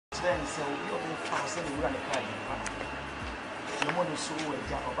then so you will pass and run a car. No one is so a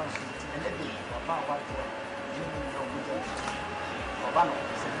job of us, and every about what you know, Obama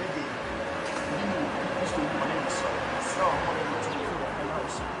is a lady. You used to one in the soil, so one of the two and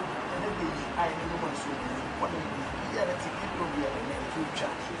also. And every I know one so one of the reality will be in the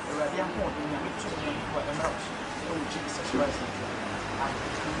future. The Radian Point, you need to know what the mouse. Oh, Jesus Christ.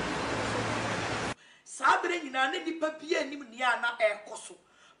 Sabre nyina ne nipa bia nim ne ana ekoso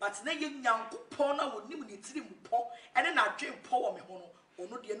but na ye nyankopon na wonim ne tiri mpo ene na adwen po wo me ho no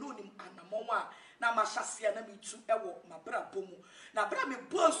ono de na onim anamon a na ma hyase na metu ewo mabra bomu na bra me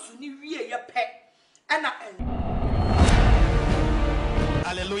bosu ni wie ye pe ena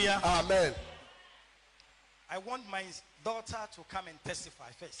Hallelujah. Amen. I want my daughter to come and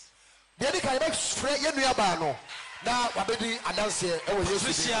testify first. Patricia,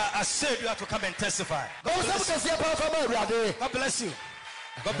 I said you have to come and testify. God bless you.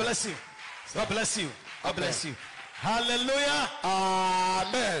 God bless you. God bless you. God bless you. Hallelujah.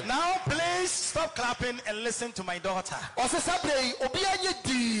 Amen. Now please stop clapping and listen to my daughter.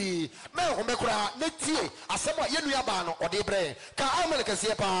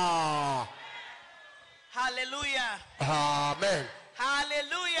 Hallelujah. Amen.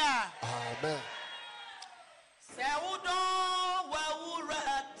 Hallelujah. Amen. Seudo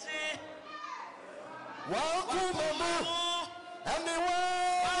wawurate Wakumama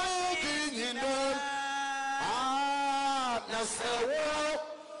anyway kinina nasewo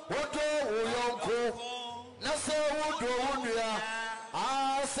wodo uyonko nasewo do unia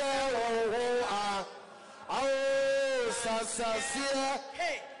asewo sasasie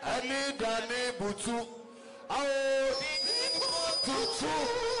ani dani butu tutu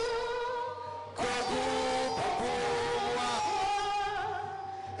kogu bubuwa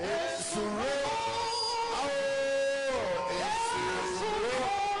esuro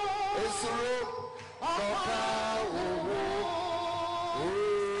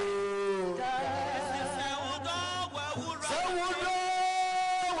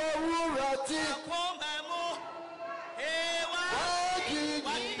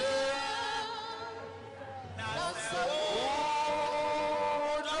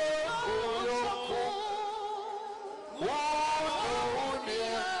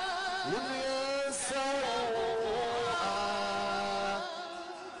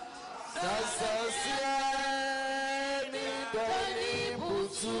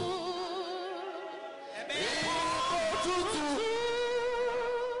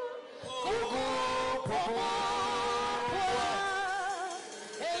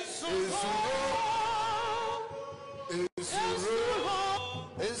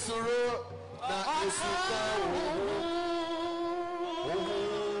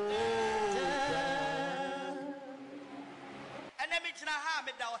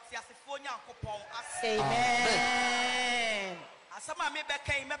Amen. Asama me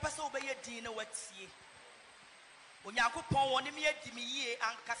bekai me pese obeye din na watie. Onyankopon woni me adi me yie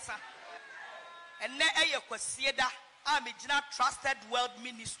ankasa. Enne eye kwasie da a me gina Trusted World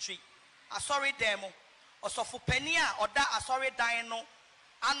Ministry. Asori demo. Osofo pani a oda asori dan no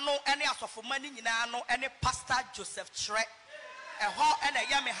ano ene asofo mani nyina ano ene Pastor Joseph Tre. Eho ene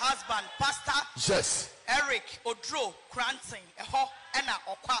ye me husband Pastor yes Eric Odro Cranton. Eho ena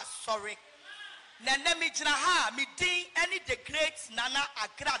okwa sorry. Nana mi jina ha mi din any the great Nana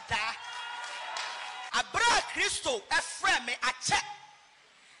Agradaa Abra Christo efre me ache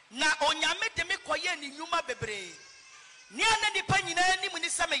na onyame de me koye ni nyuma bebre ni ana nipa nyina ni mu ni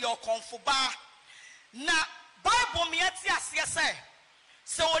se me yo konfo ba na Bible me ati ase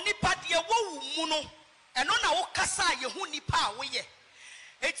se onipa de wo mu no eno na wo kasa ye hu nipa a wo ye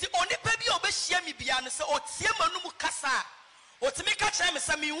eti onipa bi obehia mi bia no se otie manum kasa otimi ka kire me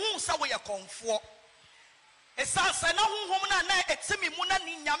se me hu se wo ye konfo esanse na honhom na etimi mu na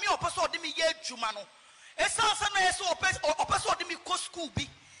ni nyame opeso de me ye adwuma no esanse na yeso opeso de me ko school bi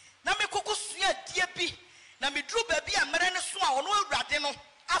na me koku sua die bi na me dru ba bi amere ne so a ono awurade no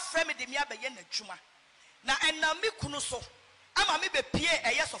afre me de me abaye na adwuma na enna me kunu so ama me be pie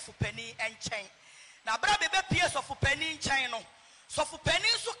eye sofo pani enchen na bra be pie sofo pani nchen no sofo pani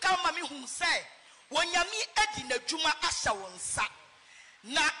so ka ma me hu se wonyame adi na adwuma ahya wonsa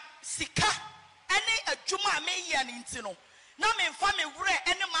na sika ene adwuma me ye ne ntino na me mfa me wure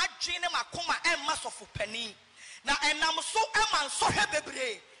ene ma adwen ne makoma emma sofo pani na enam so ema nsohwe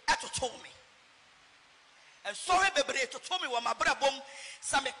bebre etoto me ensohwe bebre etoto me wa mabrabom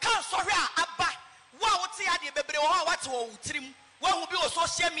sa me kan sohwe a aba wa wote ade bebre wo wate wo wutirim wa hu bi o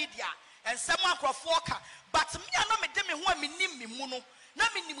social media ensem akrofo ka but me na me de me ho a me nim me mu no na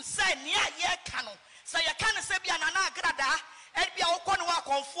me nim sai ne a ye ka no sa ye ka ne se bia na Agradaa e bia wo ko ne wa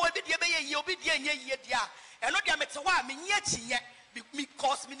konfo bi ye obi die nye ye dia eno dia mete wa me nye chiye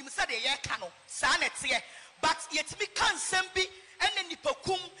because me nim say de ye ka no sa na te but yetimi kan sem bi ene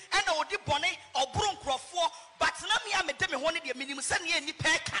nipakum ene odi bone oburu nkrofo but na me amede me ho ne de me nim say ne nipa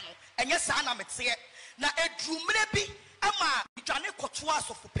ka no enye sa na mete na edrumre bi ama dwane koto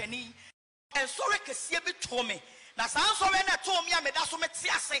asofo pani ensore kese bi to me na sa nsore na to me ameda so mete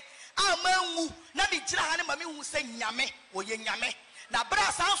ase amanwu na me gira ha ne ma me hu say nyame oye nyame na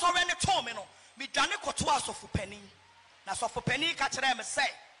bra sa nsore ne to me no me dwane koto asofo pani na asofo pani ka kire me say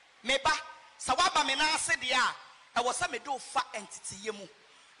me ba sa waba me na ase de a e wo say me do fa entity ye mu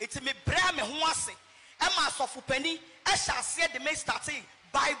eti me bra me ho ase e ma asofo pani e hya ase de me start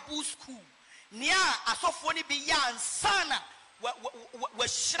Bible school nia asofo ni bi ya ansana we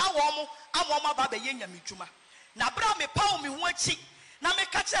shira wo mo amoma ba be ye nyamedwuma na bra me pa me ho achi na me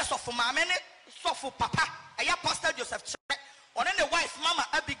ka kire asofo maame ne sofo papa eya pastor Joseph Chere one ne wife mama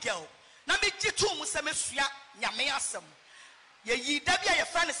Abigail na me gitu mu se mesua nyame asem ye yi da bia ye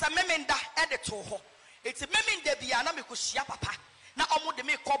friend se memenda e de to ho eti memenda bia na me ko hia papa na omo de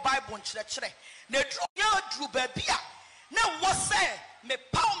me ko Bible nkyerɛkyerɛ na dru ba bia na wo se me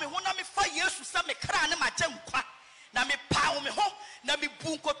paw me ho na me fa Yesu se me kra ne magye nkwa na me paw me ho na me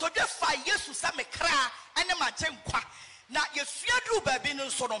bu nkotodwe fa Yesu se me kra ene magye nkwa na yesua dru ba bi no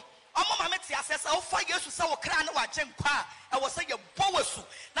so no omo ma me te ase se wo fa Yesu se wo kra ne wagye nkwa e wo se ye bowasu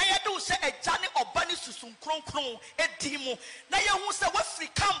na ye do se agya ne oba ne susun kronkron edi mu na ye hu se wa free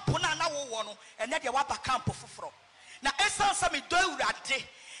camp na wo wo no ene de wa ba camp foforo na esansa me do awurade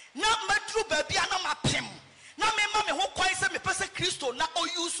na madru ba bi ana mapem na me ma me ho kwai se me pese Kristo na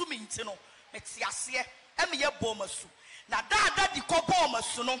oyusu me nti no me te ase e me ye bomasu na da di ko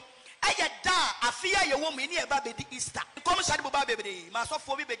bomasu no eye da afia ye wo me ni e ba be di Easter kom shade bo ba bebre ma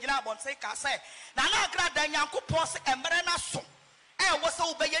sofo bi begina abonse ka se na Agradaa Nyankopon se emere na so e wo se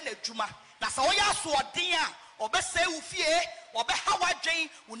wo be ye na adwuma na se wo ya so odin a obese wo fie obe hawa dwen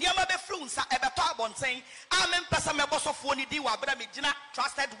wo niam be fru nsa e beto abonten amen pesa me bosofo ni di wa bra me gina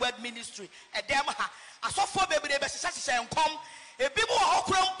Trusted Word Ministry e dem ha asofo bebre be hyehyehye nkom ebi mo ho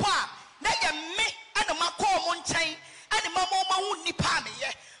kro mpo a na ye me ene makọ mo nchen ene mama ma hu nipa me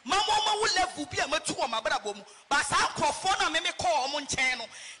ye mama ma hu level bi a matu o mabra bom ba sa nkrofo na me kọ mo nchen no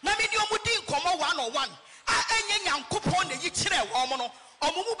na me di omu di nkomo 101 a enye Nyankopon na yi kire wo mo no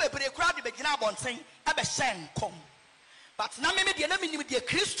omumu bebre kura de begina abonten e be hye nkom but na me de na me nim de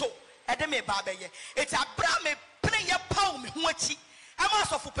Kristo e de me ba be ye eti abra me pene ye paw me ho achi ama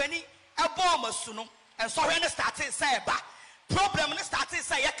asofo pani e bo masu no enso hwe ne starting say ba problem ne starting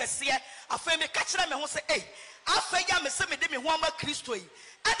say yakase afa me ka kire me ho say afa ya me se me de me ho ama Kristo yi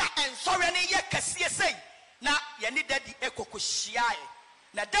ana enso hwe ne yakase say na ye ni daddy ekokohia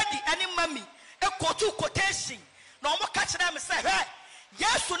na daddy ani mami ekotu quotation na omo ka kire me say he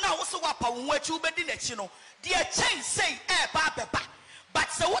Yesu na wo se wapa wo ho achi ubedi na chi no de chain say ba beba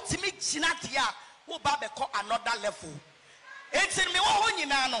but se wotimi gina de a wo ba be ko another level enti me wo ho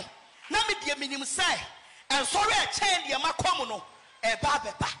nyina no na me de minim say ensori a chain de makom no ba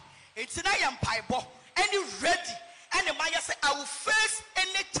beba enti na ye mpaibo any ready any ma say I will face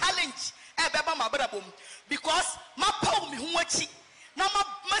any challenge beba ma brabom because ma paw me ho achi na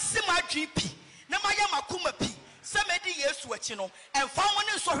ma sima dwi na ma ye makoma pi se me di Yesu achi no emfa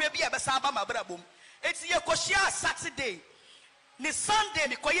woni nsohwe bi ebesa ba ma brabom eti ye koshia Saturday ni Sunday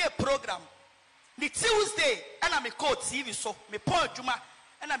me koye program ni Tuesday and me call TV so me pon adwuma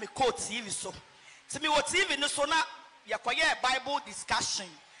and me call TV so ti me wo TV no so na ye koye Bible discussion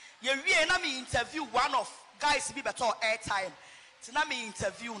ye wie na me interview one of guys bi beto airtime ti na me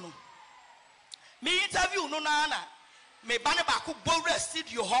interview no na me ba ne ba ko bowra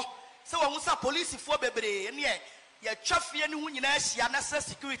studio ho se wo musa police fo bebre ne ye twafie ne hu nyina ahia na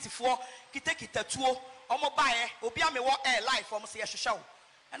security fo kita tuo omo bae obi ame wo air life omo se ye hwehwe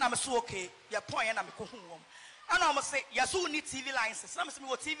wo na me so okay ye point na me ko hu wo ana omo se ye so ni TV licenses na me se me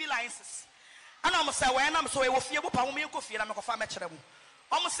wo TV licenses ana omo se we na me so we wo fie bo pa wo me ko fie na me ko fa me kire mu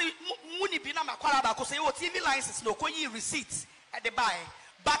omo se muni bi na makwara ba ko se wo TV licenses no ko yi receipt e de bae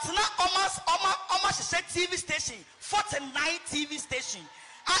but na omo hye TV station 49 TV station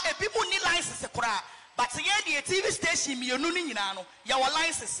a ebi mu ni license kora but ye the TV station mienu ni nyina no ye wo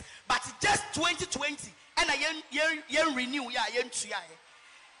license but just 2020 and ye renew ya ye ntua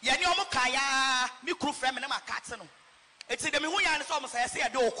ye ni omo kan ya mi kru frame na makate no eti de me hu ya ne so omo say ye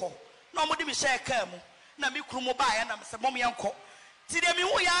de okọ na omo de mi share car mu na mi kru mo ba ya na me se mom ye nkọ ti de me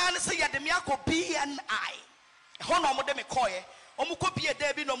hu ya ne se ye de me akọ BNI ho na omo de me koye omo ko bi e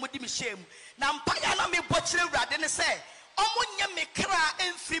da bi na omo de mi share mu na mpa ya na me bochire wrade ne se omo nya me kra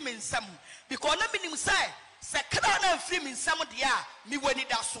emfiri me nsam because na minim say se kra na emfiri me nsam de a mi wani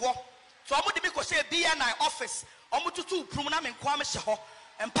da so so omo de me ko say BNI office omo tutu prum na me nko am hye ho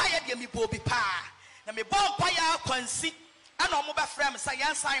empire de me bo bi pa na me bon pa ya kwansi ana omo be frame say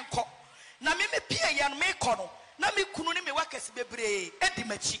yansan ko na me pie ya no me ko no na me kunu ne me wakasi bebre edi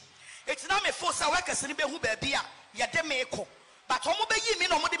machi eti na me force wakasi ne be hu ba bia ya de me ko but omo be yi me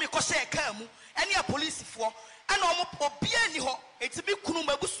na omo de me ko share car mu ene a police fo ana omo obia ni ho eti me kunu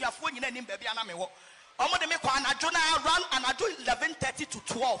mabusuafo nyina ni ba bia na me ho omo de me ko anajo na run anajo 11:30 to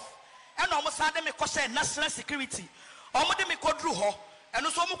 12 ana omo sa de me ko share national security omo de me ko dru ho eno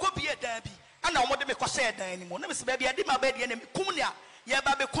so omo ko bia dan bi ana omo de me ko share dan ni mo na me se ba bia de ma ba de na me kum ni a ye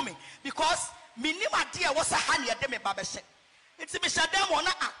ba be kumi because minim ade a wo sa ha ne de me ba be hye enti me hyadam wo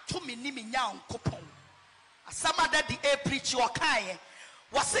na ato minim nyankopon asamada di e preach wo kan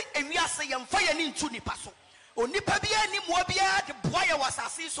wo se ewiase ye mfa ye ni ntu nipa so onipa bia ni mo bia de boa ye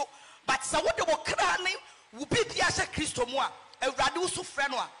wasase so but sa wo de wo kra ne wo bia hye Kristo mu a awurade wo so frɛ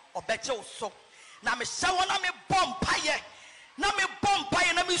no a obeche wo so na me hye wo na me bompa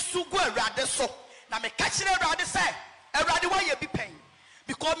ye na me sugu awurade so na me ka kire awurade sɛ awurade wo ye bi pen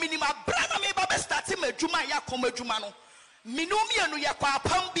because minimum brana me ba start madwuma ya kom adwuma no minumi anu ye kwa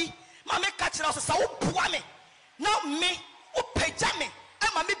pam bi ma me ka kire so sa wo boa me na me wo pagya me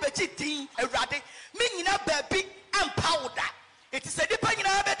ama me begye din awurade me nyina ba bi ampa wo da eti se dipa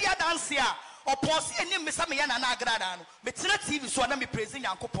nyina ba dia dance a oponse enim me sa me ya na Agradaa no me tena TV so na me praise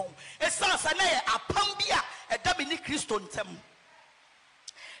Nyankopɔn esansa na ye apam bi a eda me ni Kristo ntem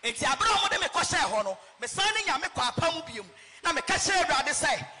eti abra mo de me ko share ho no me san ne nya me kwa apam biom na me ka share awurade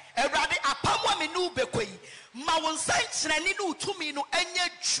say awurade apam wa me nu bekoyi ma won san kyerani no utumi no anya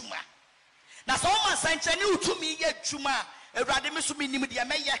dwuma na so man san kyerani utumi ye dwuma awurade me so me nim de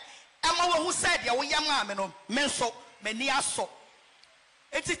meye ama wo hu say de wo yam a me no me so me ni aso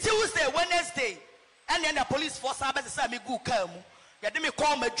eti Tuesday Wednesday and then the police force abese say me gu car mu ye de me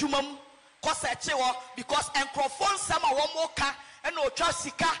call ma dwuma mu ko search wo because enkrofon sam a wo mo ka and otwa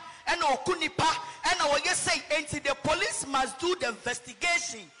sika and okunipa and oye say enti the police must do the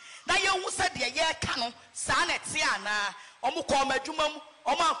investigation na ye hu say de ye ka no sa na te ana omo ko ma dwuma mu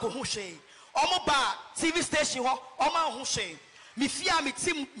omo ankohu hwe omo ba TV station ho omo anhu hwe me fia me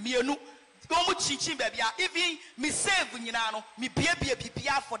tim mienu omo chichi bebia even me save nyina no me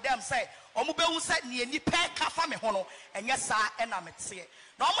bia for them say omo be hu say ne ani pe ka fa me ho no enye sa e na me te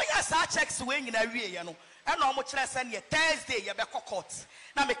na omo ya sa checks we nyina wie ye no e na omo kire say ne Thursday ye be court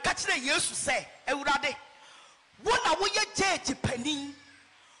na me ka kire Yesu say ewurade wo na wo ye judge panin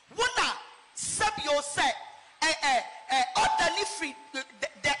wo na sabio say ordinary free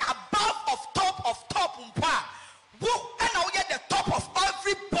the above of top mpa wo na wo ye the top of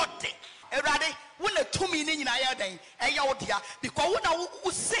everybody ewurade wo na tumi ni nyina ya dan e ya wo dia because wo na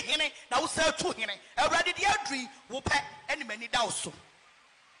wo se hene na wo se tu hene ewurade dia adri wo pe eni mani da wo so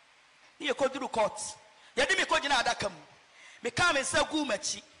ni ye koduru court ye de me ko gina adaka mu me ka me se gu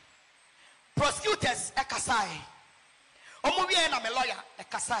machi prosecutors ekasai omo wie na me lawyer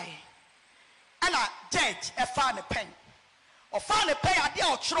ekasai ana judge e fa ne pen o fa ne pen ade a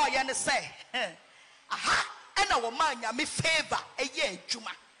o chiro ye ne say aha ana wo ma nya me favor eye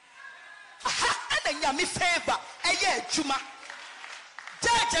adwuma aha ana nya me favor eye adwuma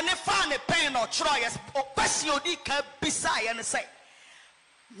judge ne fa ne pen no chiro ye o question odi ka bisa ye ne say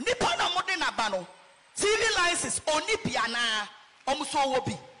nipa na mo de na ba no TV license onipia na omuso wo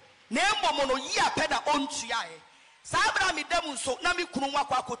bi na embo no yi apeda ontua e sabra mi dem so na mi kunu nwa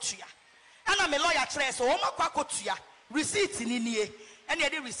kwa akotua ana me lawyer kire so wo makwa akotua receipt ni nie ene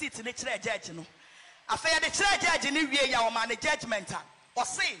de receipt ni kire judge no afaya de kire judge ni wie ya o ma ne judgment a o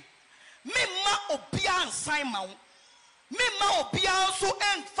say me ma obia ansan ma wo me ma obia so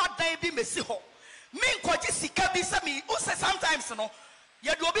enfa dan bi mesi ho me nkoji sika bi se me o say sometimes no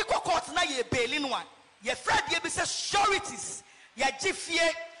ye do obi court na ye bail no one ye friend ye be say sureties ye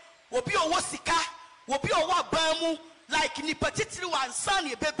gifie obi owo sika obi owo abamu like ni patitiri wansan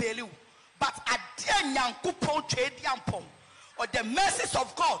ye be bail but adia nyankopon twedi ampom or the mercies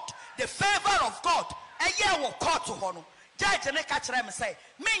of God the favor of God eye wo court ho no judge ne ka kire me say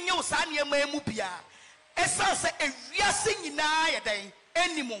me nye usa ne emu bia esan se ewiase nyina ye den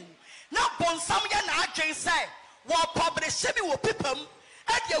enimon na bonsam ye na adwen say wo publish bi wo pipam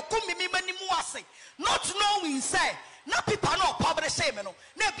ade akumi mi manimu ase not knowing say na people no publish me no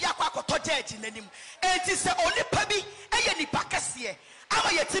na bia kwa akoto judge nanim enti se onipa bi eye nipa kese ama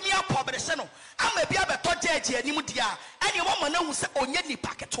yetimi a publish no ama bia beto judge anim dia ene mo na hu se onye nipa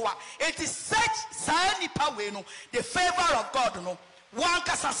ketoa enti search sa nipa we no the favor of God no one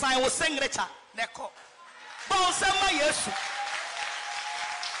kasa sign wo signature neko bonsama Yesu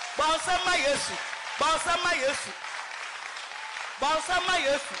bonsama Yesu bonsama Yesu bonsama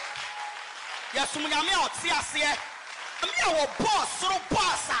Yesu Yesum nyame a ɔte ase me a wo boss soro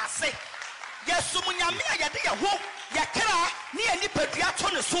boss ase yesum nyame a yɛde yɛ ho yɛkra ne yɛ nipadua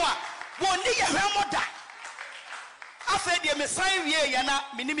to ne so a wɔn ne yɛ hwɛ moda afɛ de me san wie yɛ na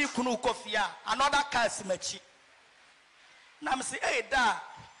me ni me kunu kofia another case machi na me say eh da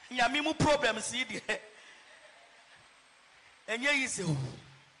nyame mu problems yi de enye easy o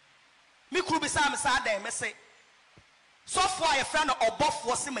me kuru bi sa me sa dan me say so for your friend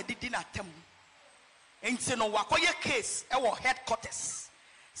obofour se madidi na tem enti no wakoye case e wo headquarters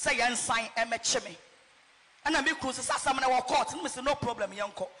say yensan emeche me ana me kuru se sasam na wo court no me say no problem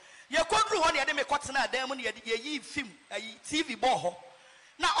yenko ye kodru ho ne ye de me court na dan mu ne ye yi film TV bo ho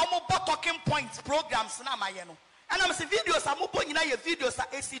na omo bo talking points programs na maye no ana me say videos amobo nyina ye videos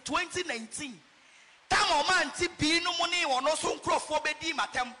a AC 2019 tam o man ti bi no mu ne wo no so nkrofo be di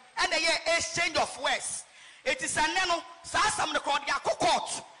matem ana ye exchange of words. It is a nano, Sassam the court,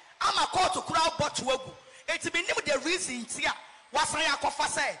 Yakot. I'm a court to crowd but to Wagu. It's been the reason here. What's I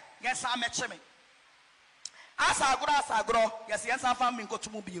say? Yes, I'm a chimney. As I grow, yes, I'm farming go to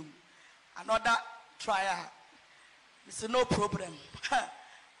Mubium. Another trial. It's no problem.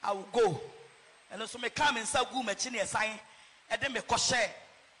 I will go. And also may come in Sagu Machine sign, and then me coche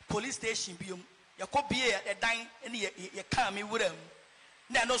police station bium. You could be a dine and you come in with them.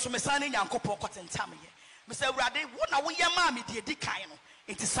 Then also me signing Yanko Pocket and Tammy. Mr. Rade, what now your mammy did the kind of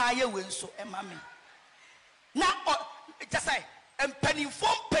it is I will so and mammy. Now, just say, and penny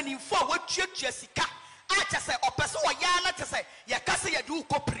for what you Jessica. I just say, or person or yana to say, ya casa ya do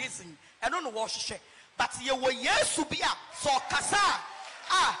go prison. I don't know what she said, but you were yes to be up. So, Casa,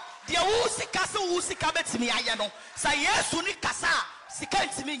 the Usi Casa Usi Cabet to me, I know. Say yes to Nick Casa, Sika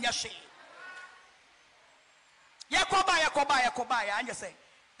to me, Yashi. Yakoba, and you say.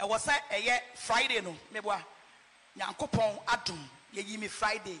 I was a Friday no mebwa nyankopon adum ye yi me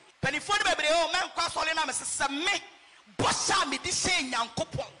Friday penifo de bebre o men kwa sole na me se me bosha me di she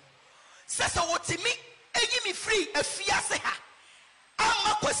nyankopon se wotimi eyi me free afiase ha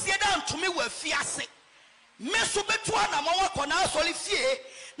amma kwasie da ntumi wa afiase me so betu na mo wako na sole fie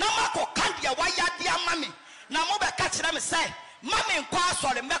na mako kandia wayade ama me na mo be ka kire me se mame nkwa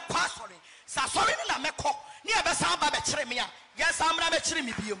sole me kwa sole sa sole na me ko ni e be sa ba be kire me a yes, I'm not a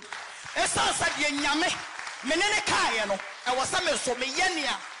chimney bium. A son said, Yame, Menene Kayano, I was some so me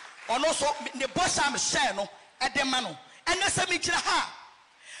yenia, or no so the bush I'm shano at the mano, and the semi ha.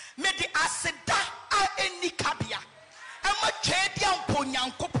 Made the aseda any cabia, and my chedian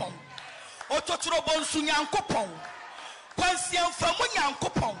ponyan coupon, or totrobon sunyan coupon, Quansian famunyan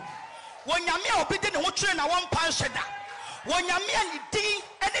coupon, when Yamia obedient and train a 1 pound shedder, when Yamia ding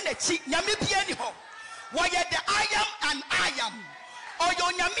and in a cheek, Yami anyhow. Why the I am and I am, or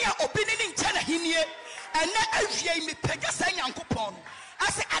your Yamia opinion in China here, and now every me Pegasan and coupon. I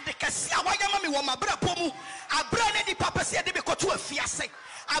say at the Cassia, why am I my brother Pomu? I brought any papa said they go to a fiasse.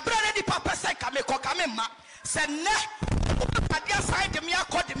 I brought any papa said, Kamema, said, Ne, Padia side the Mia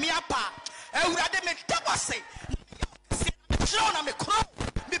called the Mia Pa, and we had them double say, John, me crow,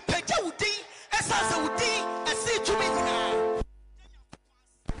 me Pega Udi, and Sansa Udi, and say to me now.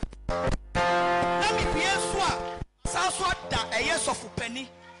 Of penny,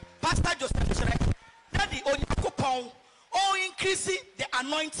 Pastor Joseph, Daddy, on your coupon, or increasing the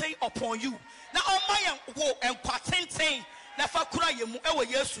anointing upon you. Now, on my woe and quarantine, never cry you, ever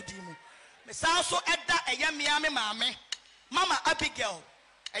years to demo. Miss also at that a young Miami, Mama Abigail,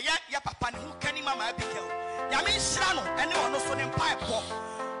 a ya papa who can Mama Abigail. Yamin Shrano, anyone also in pipe.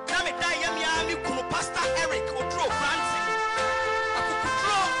 Now, me die Yami, Pastor Eric, or draw Branson. I could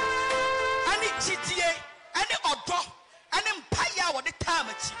draw any GTA, any odor. And empire what the time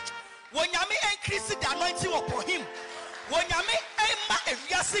when Yami increase the anointing upon him. When Yami Emma if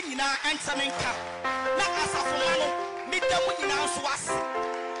you are singing now answering car. Not as a woman, meet them when you answer us.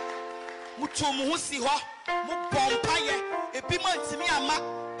 Mutumu si ho, Mubompire, a piment to me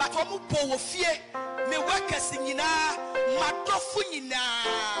ama, but what Mupo fear, me work as singing now, Matofunina,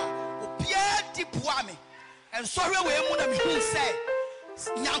 Pierre Dipuame, and sorry, we who say,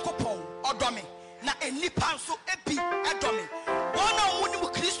 Yankopon or Domi. Na eni panso ebi edomi wona woni mu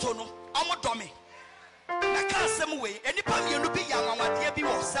Kristo no omo domi na ka asem we eni pa mienu bi ya nwawade bi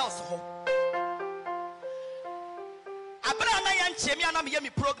wo cells ho abra na ya nchemi ana me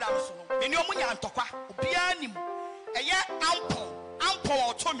program so no meni omu nya ntokwa obi anim eye ampon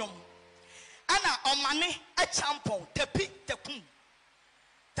otonwom ana omane achampon tapi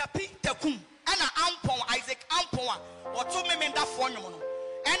takum ana ampon Isaac ampon a oto memenda fo nwom no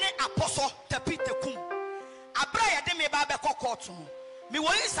any apostle tapite kum abraya de me ba be court no me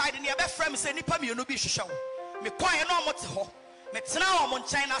wo inside ne be frame say nipa me no bi hwehwe wo me kwan na omo te ho me tena omo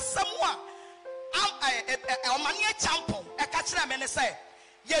nkyɛn na asɛm a omanie champon e ka kire me ne say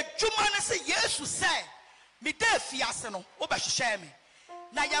ye dwuma ne say Yesu say me da fiase no wo be hwehwe me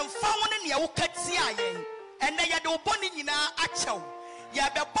na ye mfa wo ne ne wo kati ayen ene ye de wo boni nyina achew ye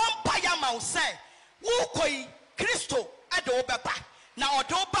be bompa ya ma wo say wo koi Kristo e de wo beba na o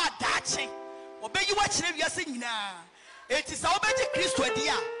de wo ba daache obeyi wa kire wiase nyina enti sa obeji Kristo adi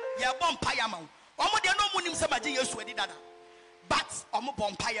a ye bompa ya ma wo omo de no munim se maje Yesu adi dada but omo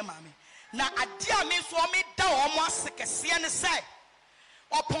bompa ya ma me na ade a me so me da omo asekese ne say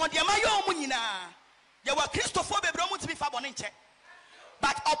opon de ma yo omo nyina ye wa Kristofo bebre omo tibi fa bone nche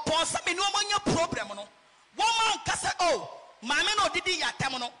but upon some no manya problem no woman ka say oh maame no didi ya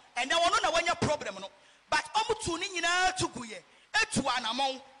tem no ene wono na wanya problem no but omo tu ni nyina tuguye etu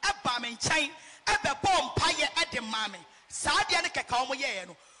anamon eba me nchen ebe bom paye ede maame saa de ne keka omo ye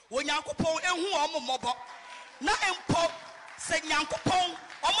no onyankopon ehu omo mobo na empo se nyankopon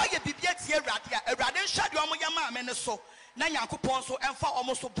omo ye bibia tie awrade a awrade nhwade omo ye maame ne so na nyankopon so emfa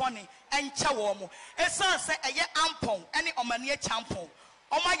omo so bone enche wo mo esan se eye ampon ene omane champon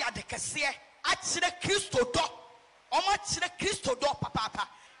omo ya de kese a kire Kristo do omo kire Kristo do papa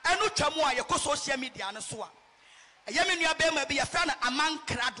enu twamu a ye ko social media ne so a eye me nua be ma bi ye fra na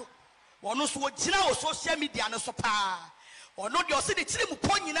amankrado wono so ogina o social media ne so pa ono de o se de kire mu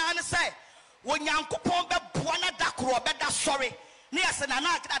po nyina ne se wo nyankopon be boa na dakoro be da sorry ne yese na na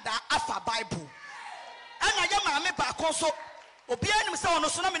Agradaa afa Bible ana ye maame ba kon so obi anim se ono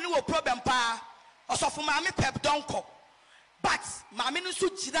so na me ne wo problem pa osofo maame pep donko but maame no so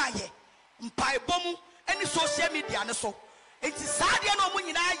gina ye mpai bomu any social media ne so enti saade na omu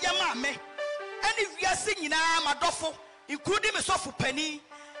nyina ye maame any wiase nyina madofo including me sofo pani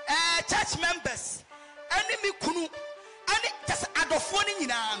church members any me kunu any just adofo ni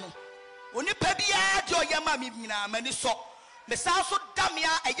nyina no oni pa bia de oye maame nyina mani so me sa so damia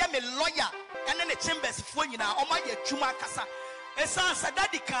eye me lawyer ene ne chambers fo nyina o ma ye dwuma kasa esan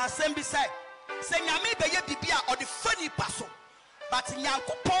sadadi kan asem bi say se nyame be ye bibia o de fani paso but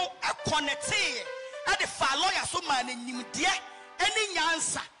nyankopon connecte e de fa lawyer so ma na nyimde ene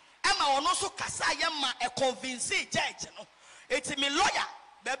nyansa e ma ono so kasa ye ma e convince judge no eti me lawyer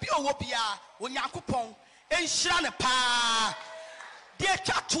ba bi owo bia onyankopon enhyira ne pa de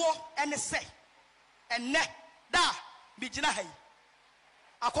twato ene se enne da bi gina hai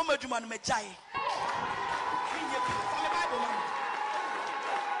akoma dwuma no magyae inye bi fa me Bible man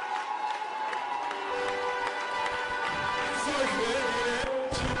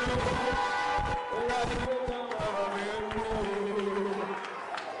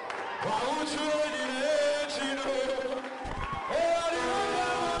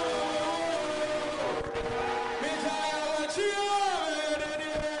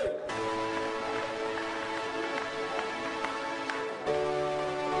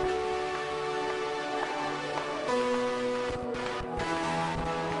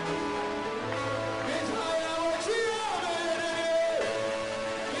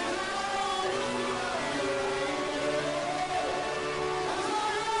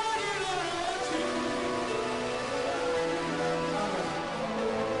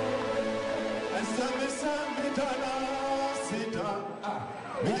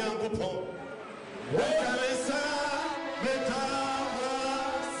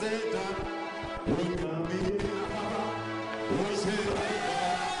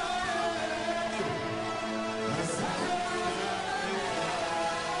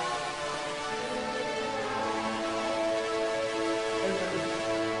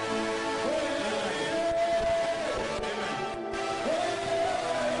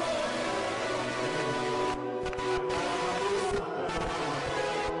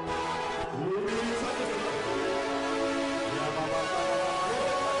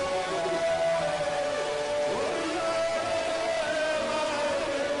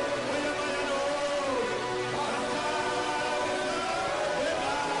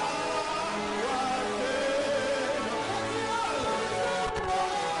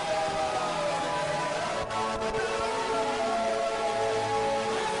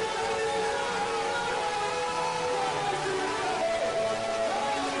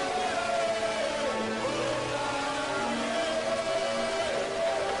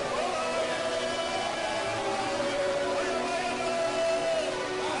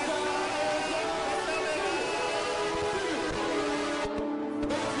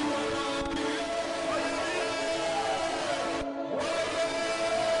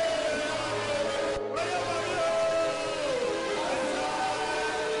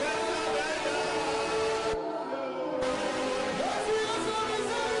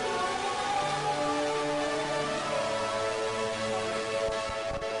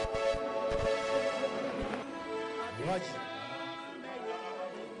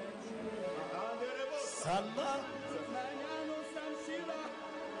Sama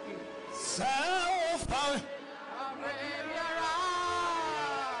Self-power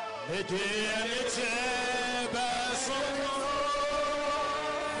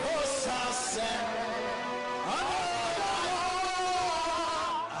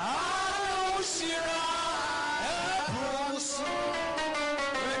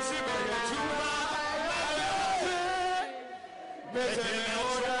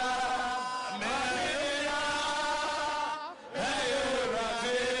Better